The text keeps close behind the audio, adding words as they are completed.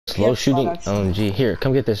Slow shooting OMG. Here,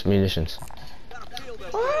 come get this munitions.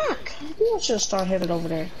 Fuck! You should start headed over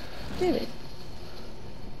there. Did it?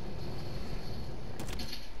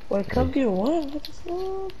 Wait, come get one? What the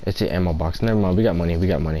fuck? It's the ammo box. Never mind. We got money. We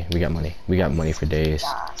got money. We got money. We got money for days.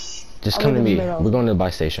 Gosh. Just come to me. We're going to the buy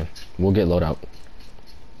station. We'll get loadout.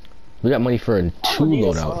 We got money for 2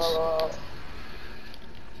 loadouts.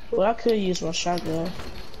 Well, I could use my shotgun.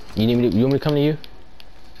 You need me to, you want me to come to you?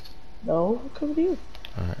 No, I'll come to you.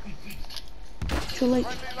 Alright. Too late.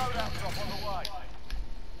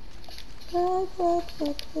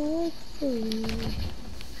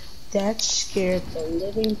 That scared the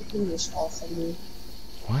living penis off of me.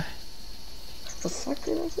 What? What the fuck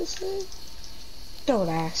did I just say? Don't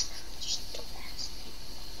ask. Just don't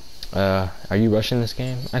ask. Are you rushing this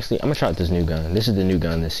game? Actually, I'm gonna try out this new gun. This is the new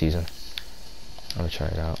gun this season. I'm gonna try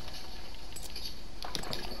it out.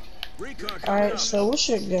 Alright, so what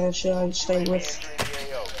shit gun should I stay with?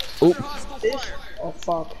 Oop. This? Oh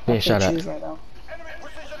fuck. Being I shot can't at. choose right now.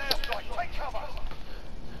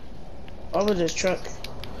 Over this truck.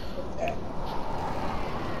 Okay.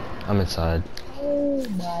 I'm inside. Oh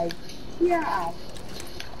my god.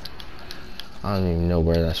 I don't even know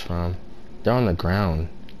where that's from. They're on the ground.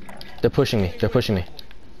 They're pushing me. They're pushing me.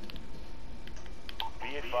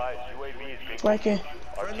 Like it.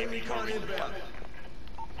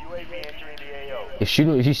 If shoot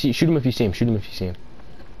him if you see. Shoot him if you see him. Shoot him if you see him.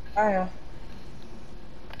 I'm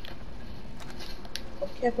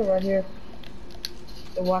camping right here.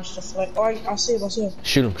 To watch the flag. Oh, I see him. I see him.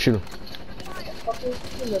 Shoot him. Shoot him. Fucking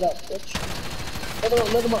kill it up, bitch.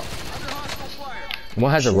 Let him up.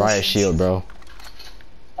 One has a riot shield, bro.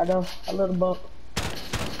 I know. I let him up.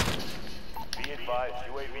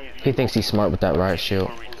 He thinks he's smart with that riot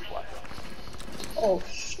shield. Oh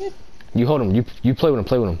shit. You hold him. You play with him.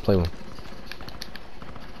 Play with him. Play with him.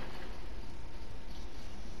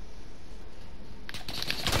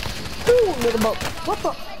 Ooh, let him up. What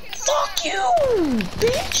the? Fuck you,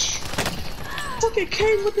 bitch! Fucking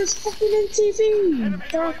came with this fucking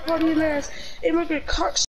MTV. Dark party ass. Immigrant cocks.